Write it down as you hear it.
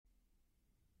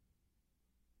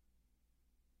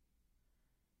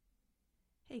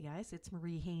Hey guys, it's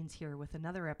Marie Haynes here with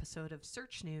another episode of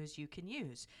Search News You Can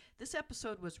Use. This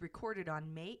episode was recorded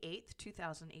on May 8th,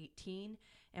 2018,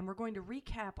 and we're going to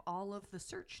recap all of the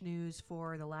search news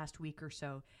for the last week or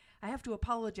so. I have to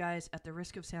apologize at the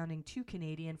risk of sounding too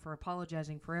Canadian for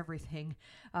apologizing for everything.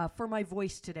 For my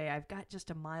voice today, I've got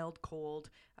just a mild cold,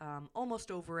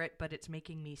 almost over it, but it's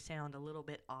making me sound a little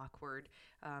bit awkward.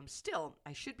 Still,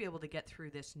 I should be able to get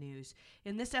through this news.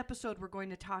 In this episode, we're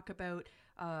going to talk about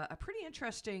a pretty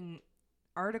interesting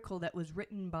article that was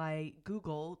written by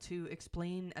Google to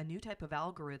explain a new type of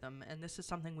algorithm, and this is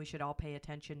something we should all pay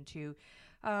attention to.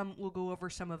 We'll go over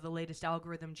some of the latest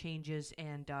algorithm changes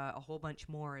and a whole bunch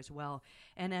more as well.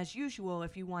 And as usual,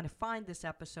 if you want to find this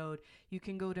episode, you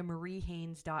can go to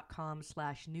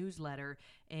mariehaynes.com/newsletter,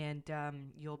 and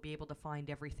you'll be able to find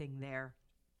everything there.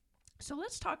 So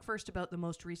let's talk first about the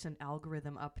most recent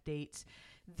algorithm updates.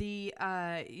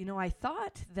 I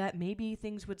thought that maybe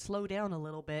things would slow down a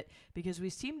little bit because we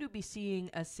seem to be seeing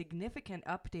a significant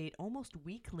update almost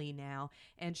weekly now,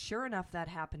 and sure enough, that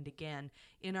happened again.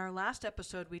 In our last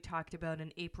episode, we talked about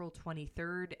an April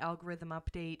 23rd algorithm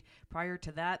update. Prior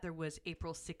to that, there was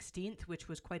April 16th, which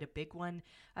was quite a big one.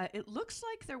 It looks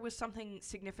like there was something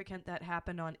significant that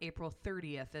happened on April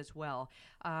 30th as well.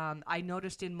 I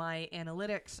noticed in my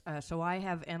analytics, so I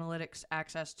have analytics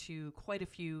access to quite a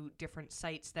few different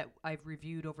sites that I've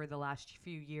reviewed over the last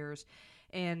few years.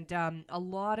 And a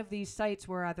lot of these sites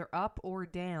were either up or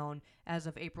down as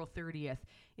of April 30th.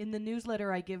 In the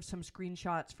newsletter, I give some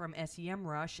screenshots from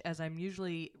SEMrush, as I'm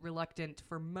usually reluctant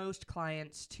for most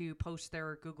clients to post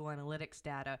their Google Analytics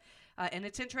data. And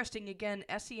it's interesting, again,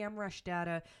 SEMrush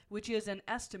data, which is an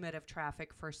estimate of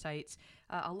traffic for sites.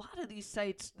 A lot of these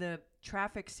sites, the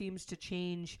traffic seems to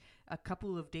change a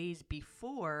couple of days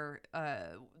before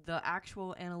the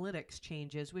actual analytics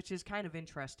changes, which is kind of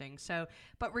interesting. So,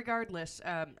 but regardless,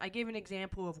 I gave an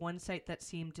example of one site that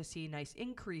seemed to see nice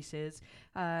increases.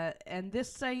 And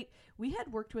this site, we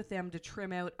had worked with them to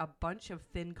trim out a bunch of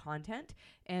thin content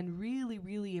and really,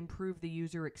 really improve the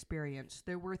user experience.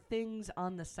 There were things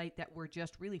on the site that were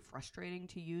just really frustrating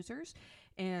to users.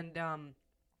 And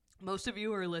most of you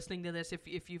who are listening to this,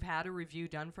 if you've had a review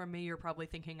done from me, you're probably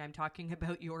thinking I'm talking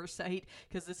about your site,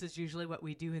 because this is usually what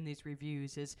we do in these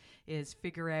reviews is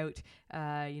figure out,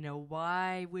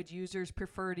 why would users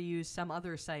prefer to use some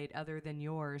other site other than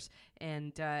yours.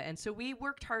 And so we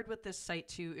worked hard with this site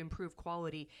to improve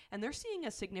quality, and they're seeing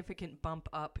a significant bump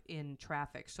up in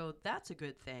traffic. So that's a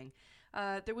good thing.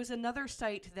 There was another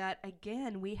site that,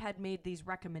 again, we had made these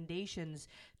recommendations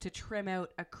to trim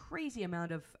out a crazy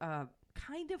amount of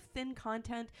kind of thin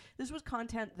content. This was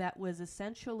content that was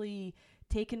essentially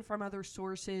taken from other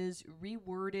sources,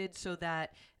 reworded so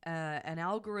that an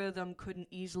algorithm couldn't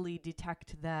easily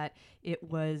detect that it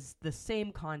was the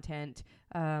same content,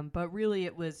 but really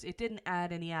it didn't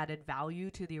add any added value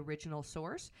to the original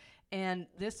source. And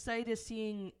this site is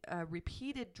seeing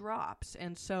repeated drops.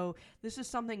 And so this is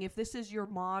something, if this is your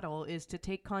model, is to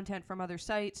take content from other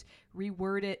sites,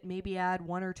 reword it, maybe add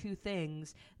one or two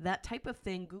things, that type of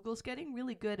thing, Google's getting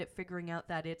really good at figuring out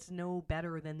that it's no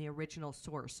better than the original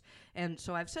source. And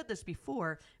so I've said this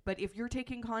before, but if you're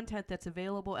taking content that's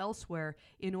available elsewhere,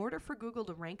 in order for Google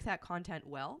to rank that content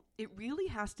well, it really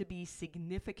has to be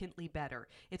significantly better.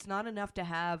 It's not enough to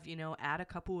have, add a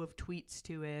couple of tweets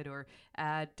to it or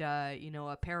add,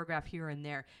 a paragraph here and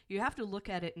there. You have to look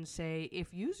at it and say,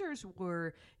 if users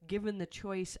were given the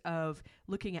choice of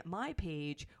looking at my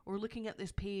page or looking at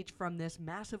this page from this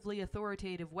massively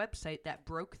authoritative website that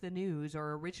broke the news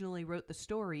or originally wrote the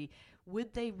story,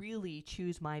 would they really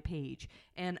choose my page?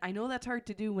 And I know that's hard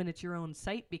to do when it's your own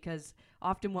site, because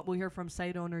often what we hear from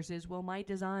site owners is, well, my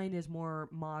design is more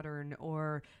modern,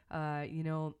 or,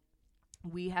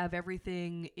 we have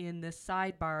everything in this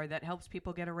sidebar that helps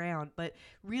people get around. But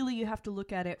really, you have to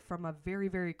look at it from a very,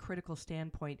 very critical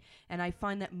standpoint. And I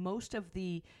find that most of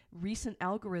the recent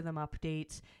algorithm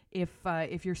updates,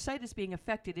 if your site is being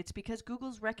affected, it's because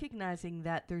Google's recognizing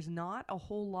that there's not a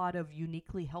whole lot of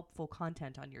uniquely helpful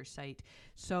content on your site.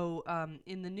 So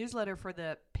in the newsletter for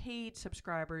the paid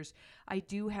subscribers, I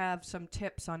do have some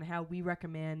tips on how we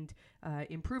recommend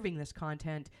improving this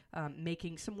content,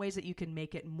 making some ways that you can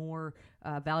make it more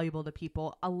valuable to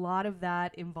people. A lot of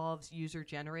that involves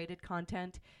user-generated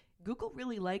content. Google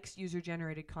really likes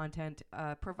user-generated content,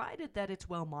 provided that it's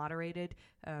well moderated.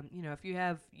 If you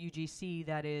have UGC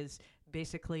that is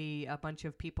basically a bunch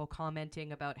of people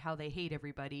commenting about how they hate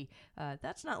everybody,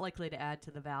 that's not likely to add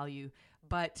to the value.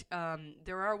 But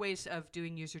there are ways of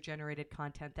doing user-generated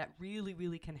content that really,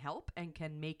 really can help and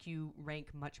can make you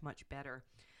rank much, much better.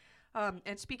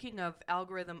 And speaking of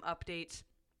algorithm updates,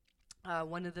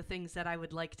 one of the things that I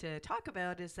would like to talk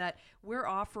about is that we're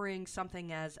offering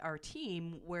something as our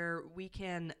team where we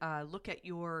can look at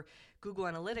your Google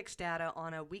Analytics data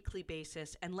on a weekly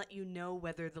basis and let you know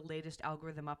whether the latest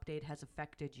algorithm update has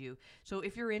affected you. So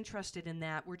if you're interested in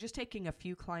that, we're just taking a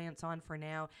few clients on for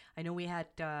now. I know we had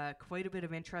quite a bit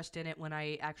of interest in it when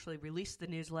I actually released the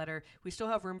newsletter. We still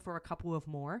have room for a couple of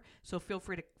more, so feel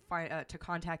free to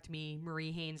contact me,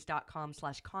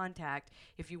 mariehaynes.com/contact,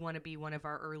 if you want to be one of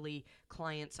our early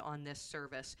clients on this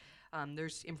service.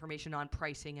 There's information on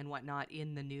pricing and whatnot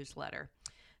in the newsletter.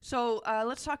 So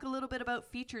let's talk a little bit about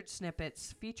featured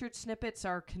snippets. Featured snippets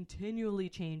are continually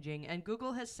changing, and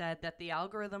Google has said that the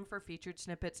algorithm for featured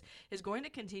snippets is going to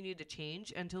continue to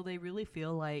change until they really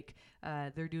feel like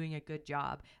they're doing a good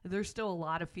job. There's still a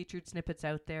lot of featured snippets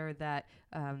out there that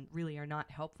really are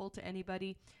not helpful to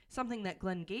anybody. Something that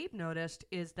Glenn Gabe noticed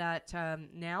is that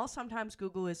now sometimes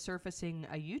Google is surfacing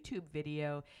a YouTube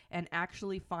video and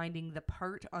actually finding the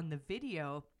part on the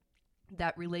video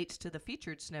that relates to the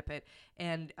featured snippet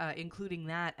and including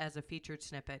that as a featured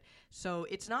snippet. So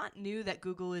it's not new that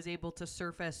Google is able to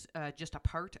surface just a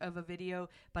part of a video,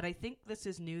 but I think this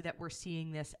is new that we're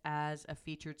seeing this as a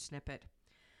featured snippet.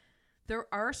 There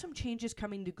are some changes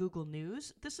coming to Google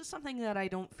News. This is something that I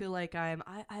don't feel like I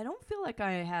don't feel like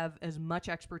I have as much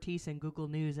expertise in Google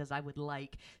News as I would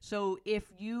like. So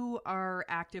if you are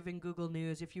active in Google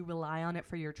News, if you rely on it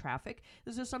for your traffic,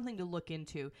 this is something to look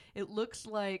into. It looks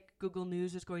like Google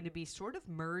News is going to be sort of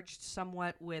merged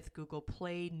somewhat with Google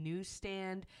Play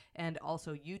Newsstand and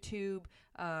also YouTube.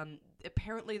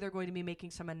 Apparently, they're going to be making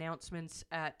some announcements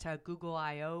at Google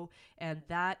I/O, and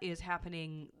that is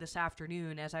happening this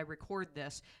afternoon as I record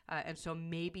this. And so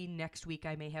maybe next week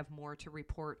I may have more to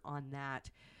report on that.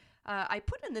 I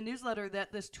put in the newsletter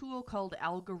that this tool called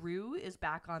Algoroo is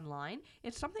back online.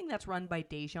 It's something that's run by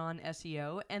Dejan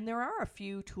SEO, and there are a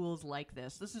few tools like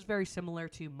this. This is very similar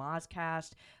to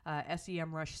Mozcast,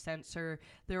 SEMrush Sensor.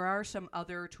 There are some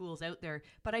other tools out there,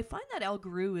 but I find that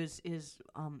Algoroo is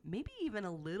maybe even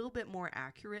a little bit more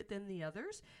accurate than the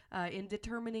others in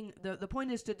determining, the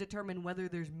point is to determine whether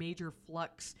there's major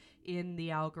flux in the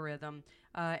algorithm.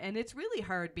 And it's really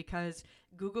hard because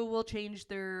Google will change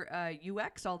their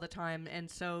UX all the time, and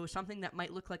so something that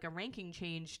might look like a ranking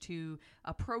change to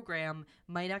a program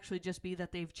might actually just be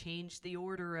that they've changed the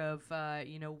order of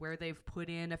where they've put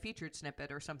in a featured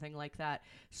snippet or something like that.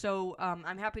 So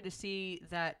I'm happy to see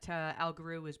that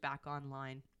Algoroo is back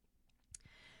online.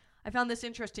 I found this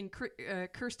interesting.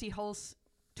 Kirsty Hulse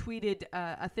tweeted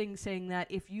a thing saying that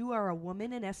if you are a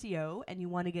woman in SEO and you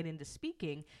want to get into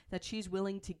speaking, that she's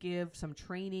willing to give some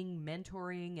training,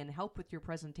 mentoring, and help with your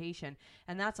presentation.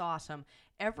 And that's awesome.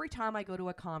 Every time I go to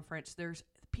a conference,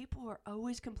 people are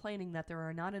always complaining that there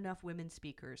are not enough women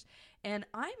speakers. And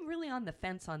I'm really on the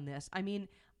fence on this. I mean,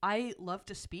 I love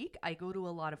to speak. I go to a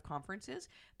lot of conferences,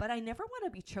 but I never want to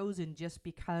be chosen just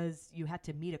because you had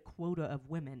to meet a quota of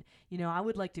women. I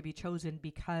would like to be chosen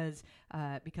because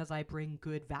I bring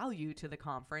good value to the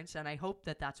conference, and I hope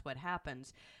that that's what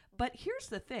happens. But here's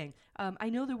the thing. I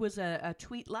know there was a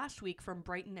tweet last week from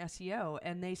Brighton SEO,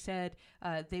 and they said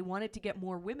they wanted to get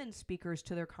more women speakers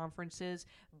to their conferences,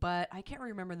 but I can't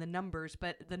remember the numbers,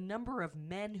 but the number of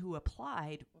men who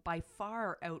applied by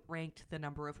far outranked the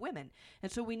number of women.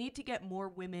 And so we need to get more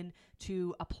women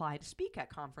to apply to speak at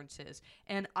conferences.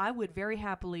 And I would very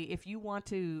happily, if you want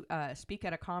to speak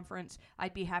at a conference,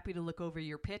 I'd be happy to look over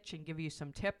your pitch and give you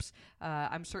some tips.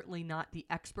 I'm certainly not the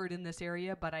expert in this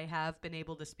area, but I have been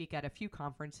able to speak at a few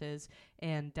conferences.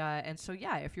 And so,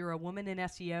 yeah, if you're a woman in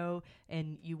SEO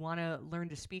and you want to learn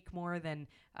to speak more, then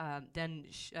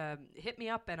hit me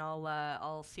up and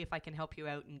I'll see if I can help you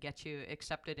out and get you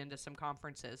accepted into some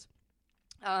conferences.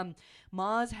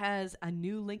 Moz has a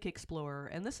new link explorer,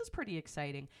 and this is pretty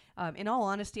exciting. In all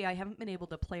honesty, I haven't been able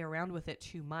to play around with it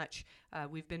too much.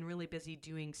 We've been really busy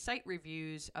doing site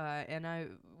reviews,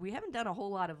 and we haven't done a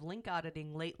whole lot of link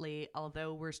auditing lately,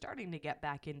 although we're starting to get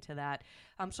back into that.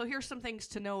 So here's some things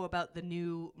to know about the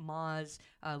new Moz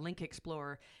link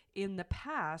explorer. In the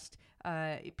past,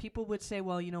 people would say,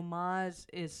 well, Moz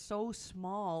is so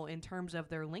small in terms of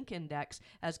their link index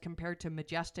as compared to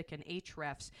Majestic and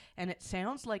Ahrefs, and it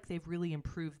sounds like they've really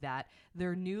improved that.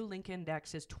 Their new link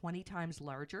index is 20 times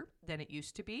larger than it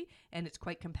used to be, and it's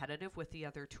quite competitive with the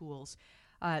other tools.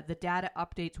 The data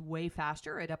updates way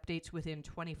faster. It updates within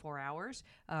 24 hours.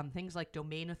 Things like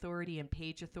domain authority and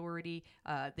page authority,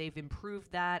 they've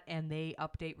improved that, and they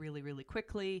update really, really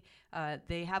quickly.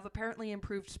 They have apparently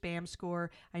improved spam score.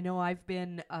 I know I've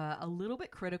been a little bit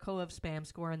critical of spam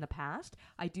score in the past.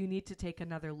 I do need to take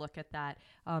another look at that.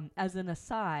 As an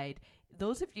aside,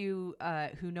 those of you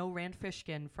who know Rand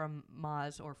Fishkin from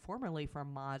Moz, or formerly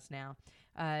from Moz now,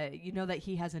 you know that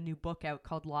he has a new book out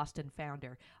called Lost and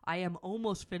Founder. I am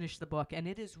almost finished the book, and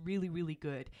it is really, really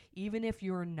good. Even if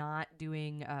you're not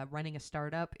doing running a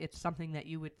startup, it's something that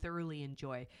you would thoroughly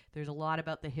enjoy. There's a lot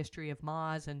about the history of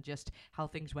Moz and just how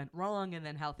things went wrong and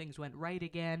then how things went right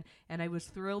again. And I was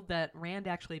thrilled that Rand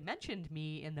actually mentioned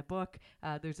me in the book.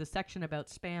 There's a section about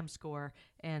spam score,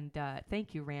 and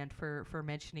thank you, Rand, for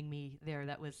mentioning me there.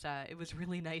 That was it was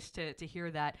really nice to hear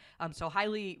that. So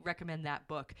highly recommend that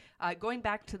book. Going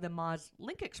back to the Moz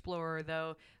Link Explorer,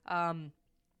 though,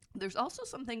 there's also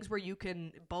some things where you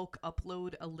can bulk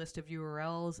upload a list of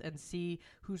URLs and see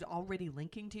who's already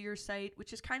linking to your site,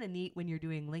 which is kind of neat when you're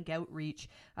doing link outreach.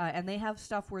 And they have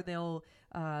stuff where they'll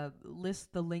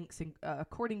list the links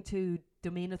according to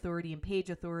domain authority and page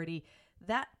authority.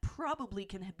 That probably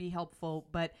can be helpful,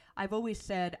 but I've always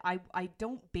said I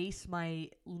don't base my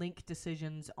link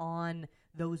decisions on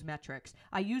those metrics.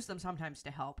 I use them sometimes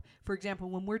to help. For example,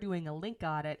 when we're doing a link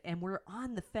audit and we're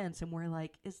on the fence and we're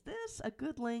like, is this a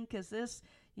good link? Is this,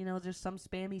 just some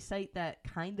spammy site that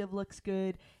kind of looks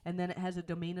good and then it has a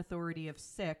domain authority of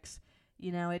 6,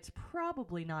 it's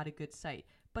probably not a good site.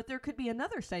 But there could be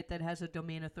another site that has a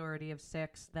domain authority of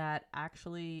 6 that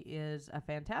actually is a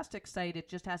fantastic site. It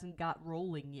just hasn't got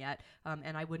rolling yet,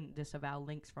 and I wouldn't disavow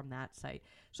links from that site.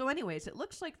 So anyways, it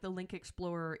looks like the Link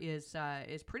Explorer is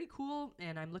pretty cool,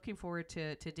 and I'm looking forward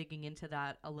to digging into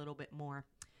that a little bit more.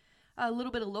 A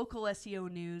little bit of local SEO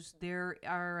news. There's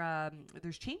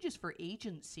changes for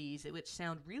agencies, which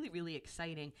sound really, really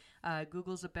exciting.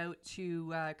 Google's about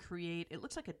to create, it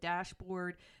looks like a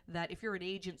dashboard that if you're an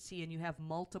agency and you have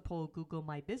multiple Google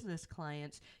My Business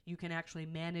clients, you can actually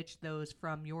manage those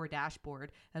from your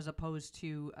dashboard as opposed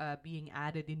to being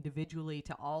added individually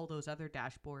to all those other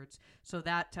dashboards. So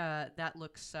that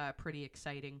looks pretty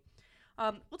exciting.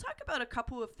 We'll talk about a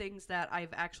couple of things that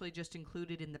I've actually just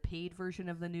included in the paid version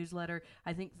of the newsletter.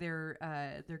 I think they're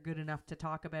good enough to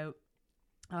talk about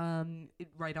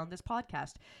right on this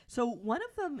podcast. So one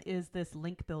of them is this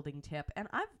link building tip, and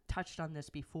I've touched on this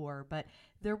before, but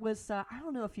there was, I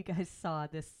don't know if you guys saw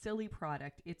this silly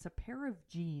product. It's a pair of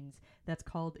jeans that's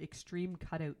called Extreme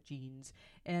Cutout Jeans.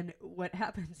 And what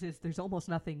happens is there's almost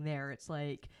nothing there. It's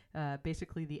like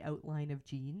basically the outline of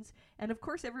jeans. And of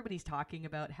course, everybody's talking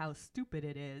about how stupid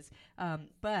it is.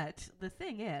 But the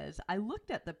thing is, I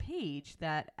looked at the page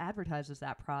that advertises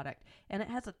that product, and it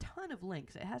has a ton of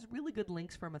links. It has really good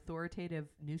links from authoritative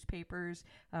newspapers.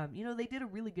 They did a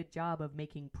really good job of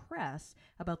making press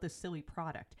about this silly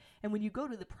product. And when you go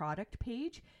to the product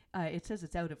page, it says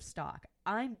it's out of stock.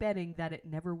 I'm betting that it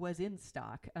never was in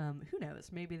stock. Who knows?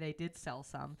 Maybe they did sell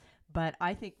some, but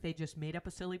I think they just made up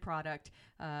a silly product,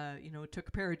 took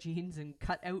a pair of jeans and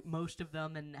cut out most of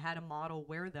them and had a model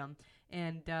wear them.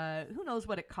 And who knows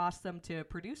what it cost them to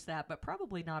produce that, but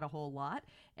probably not a whole lot.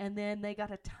 And then they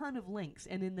got a ton of links.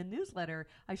 And in the newsletter,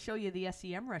 I show you the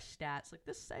SEMrush stats. Like,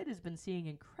 this site has been seeing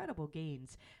incredible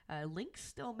gains. Links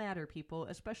still matter, people,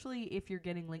 especially if you're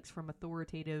getting links from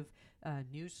authoritative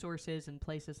news sources and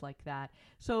places like that.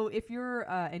 So if you're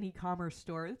an e-commerce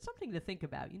store, it's something to think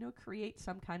about. Create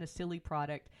some kind of silly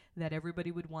product that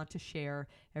everybody would want to share,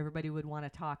 everybody would want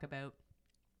to talk about.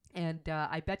 And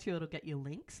I bet you it'll get you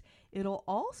links. It'll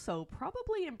also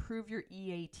probably improve your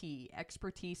EAT,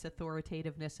 expertise,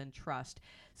 authoritativeness, and trust.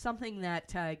 Something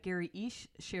that Gary Eash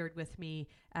shared with me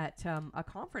at a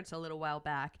conference a little while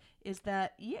back is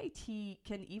that EAT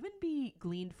can even be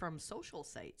gleaned from social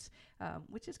sites,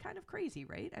 which is kind of crazy,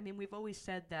 right? I mean, we've always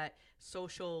said that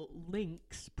social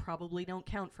links probably don't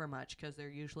count for much because they're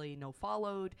usually no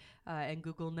followed, and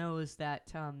Google knows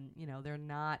that, they're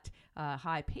not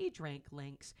high page rank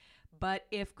links. But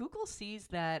if Google sees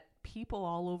that people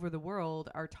all over the world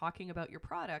are talking about your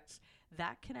products,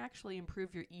 that can actually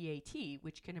improve your EAT,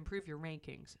 which can improve your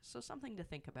rankings. So something to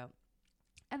think about.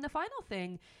 And the final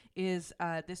thing is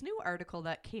this new article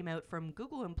that came out from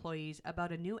Google employees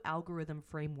about a new algorithm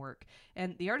framework.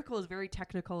 And the article is very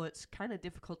technical. It's kind of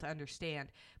difficult to understand.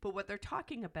 But what they're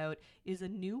talking about is a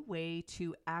new way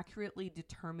to accurately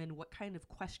determine what kind of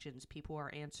questions people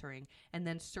are answering and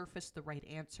then surface the right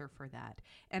answer for that.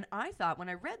 And I thought when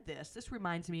I read this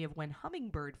reminds me of when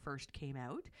Hummingbird first came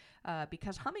out,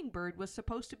 because Hummingbird was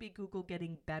supposed to be Google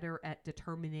getting better at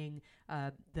determining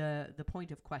the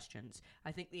point of questions.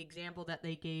 I think the example that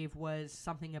they gave was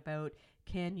something about,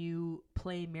 can you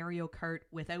play Mario Kart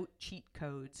without cheat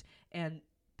codes? And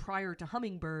prior to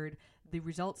Hummingbird, the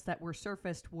results that were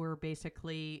surfaced were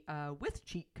basically with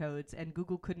cheat codes, and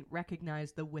Google couldn't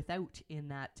recognize the without in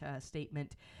that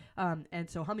statement. And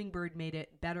so Hummingbird made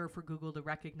it better for Google to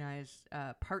recognize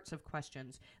parts of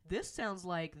questions. This sounds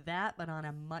like that, but on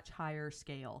a much higher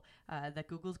scale, that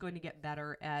Google's going to get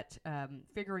better at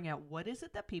figuring out what is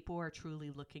it that people are truly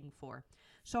looking for.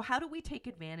 So how do we take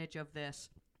advantage of this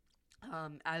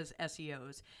as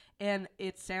SEOs? And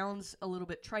it sounds a little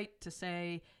bit trite to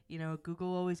say,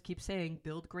 Google always keeps saying,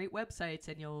 build great websites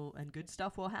and good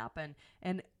stuff will happen.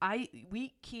 And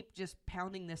we keep just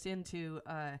pounding this into,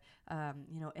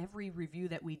 every review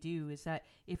that we do, is that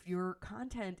if your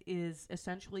content is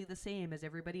essentially the same as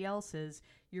everybody else's,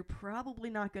 you're probably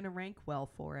not going to rank well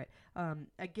for it.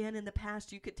 Again, in the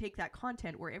past, you could take that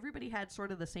content where everybody had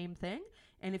sort of the same thing,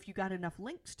 and if you got enough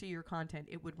links to your content,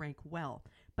 it would rank well.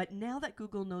 But now that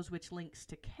Google knows which links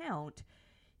to count,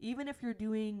 even if you're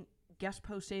doing guest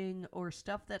posting or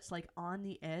stuff that's like on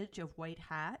the edge of white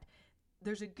hat,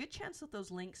 there's a good chance that those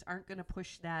links aren't going to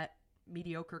push that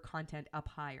mediocre content up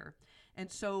higher. And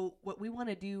so what we want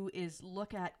to do is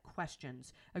look at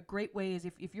questions. A great way is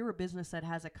if you're a business that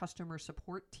has a customer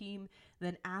support team,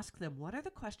 then ask them, what are the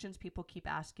questions people keep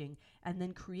asking? And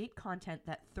then create content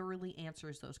that thoroughly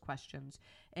answers those questions,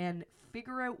 and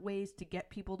figure out ways to get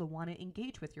people to want to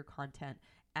engage with your content.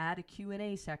 Add a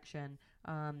Q&A section,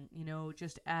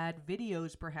 just add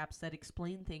videos perhaps that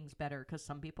explain things better, because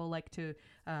some people like to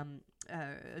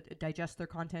digest their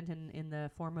content in the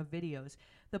form of videos.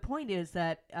 The point is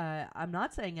that I'm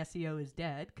not saying SEO is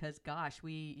dead, because gosh,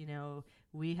 we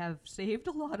have saved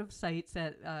a lot of sites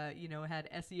that had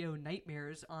SEO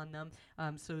nightmares on them.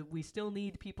 So we still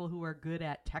need people who are good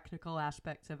at technical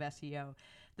aspects of SEO.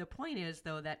 The point is,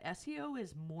 though, that SEO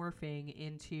is morphing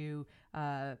into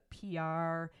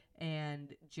PR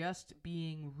and just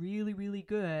being really, really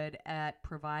good at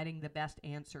providing the best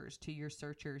answers to your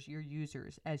searchers, your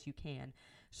users, as you can.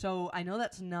 So I know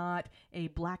that's not a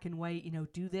black and white,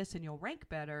 do this and you'll rank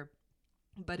better.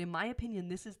 But in my opinion,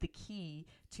 this is the key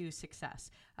to success.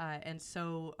 And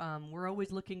so we're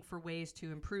always looking for ways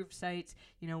to improve sites.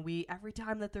 Every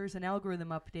time that there's an algorithm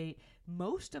update,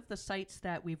 most of the sites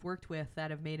that we've worked with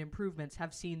that have made improvements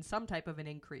have seen some type of an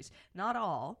increase. Not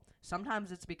all.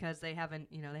 Sometimes it's because they haven't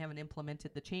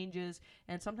implemented the changes,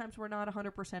 and sometimes we're not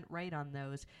 100% right on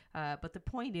those. But the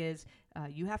point is,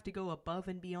 you have to go above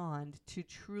and beyond to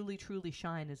truly, truly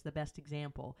shine as the best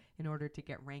example in order to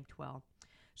get ranked well.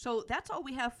 So that's all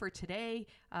we have for today.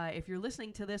 If you're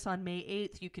listening to this on May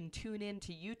 8th, you can tune in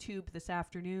to YouTube this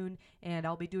afternoon, and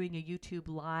I'll be doing a YouTube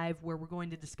Live where we're going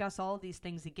to discuss all of these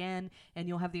things again, and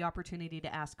you'll have the opportunity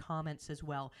to ask comments as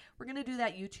well. We're going to do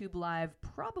that YouTube Live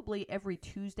probably every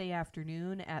Tuesday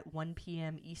afternoon at 1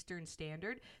 p.m. Eastern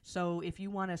Standard. So if you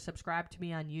want to subscribe to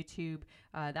me on YouTube,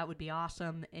 that would be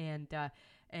awesome, and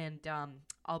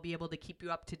I'll be able to keep you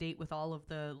up to date with all of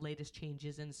the latest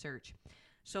changes in search.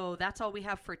 So that's all we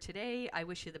have for today. I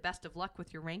wish you the best of luck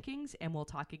with your rankings, and we'll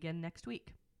talk again next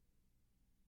week.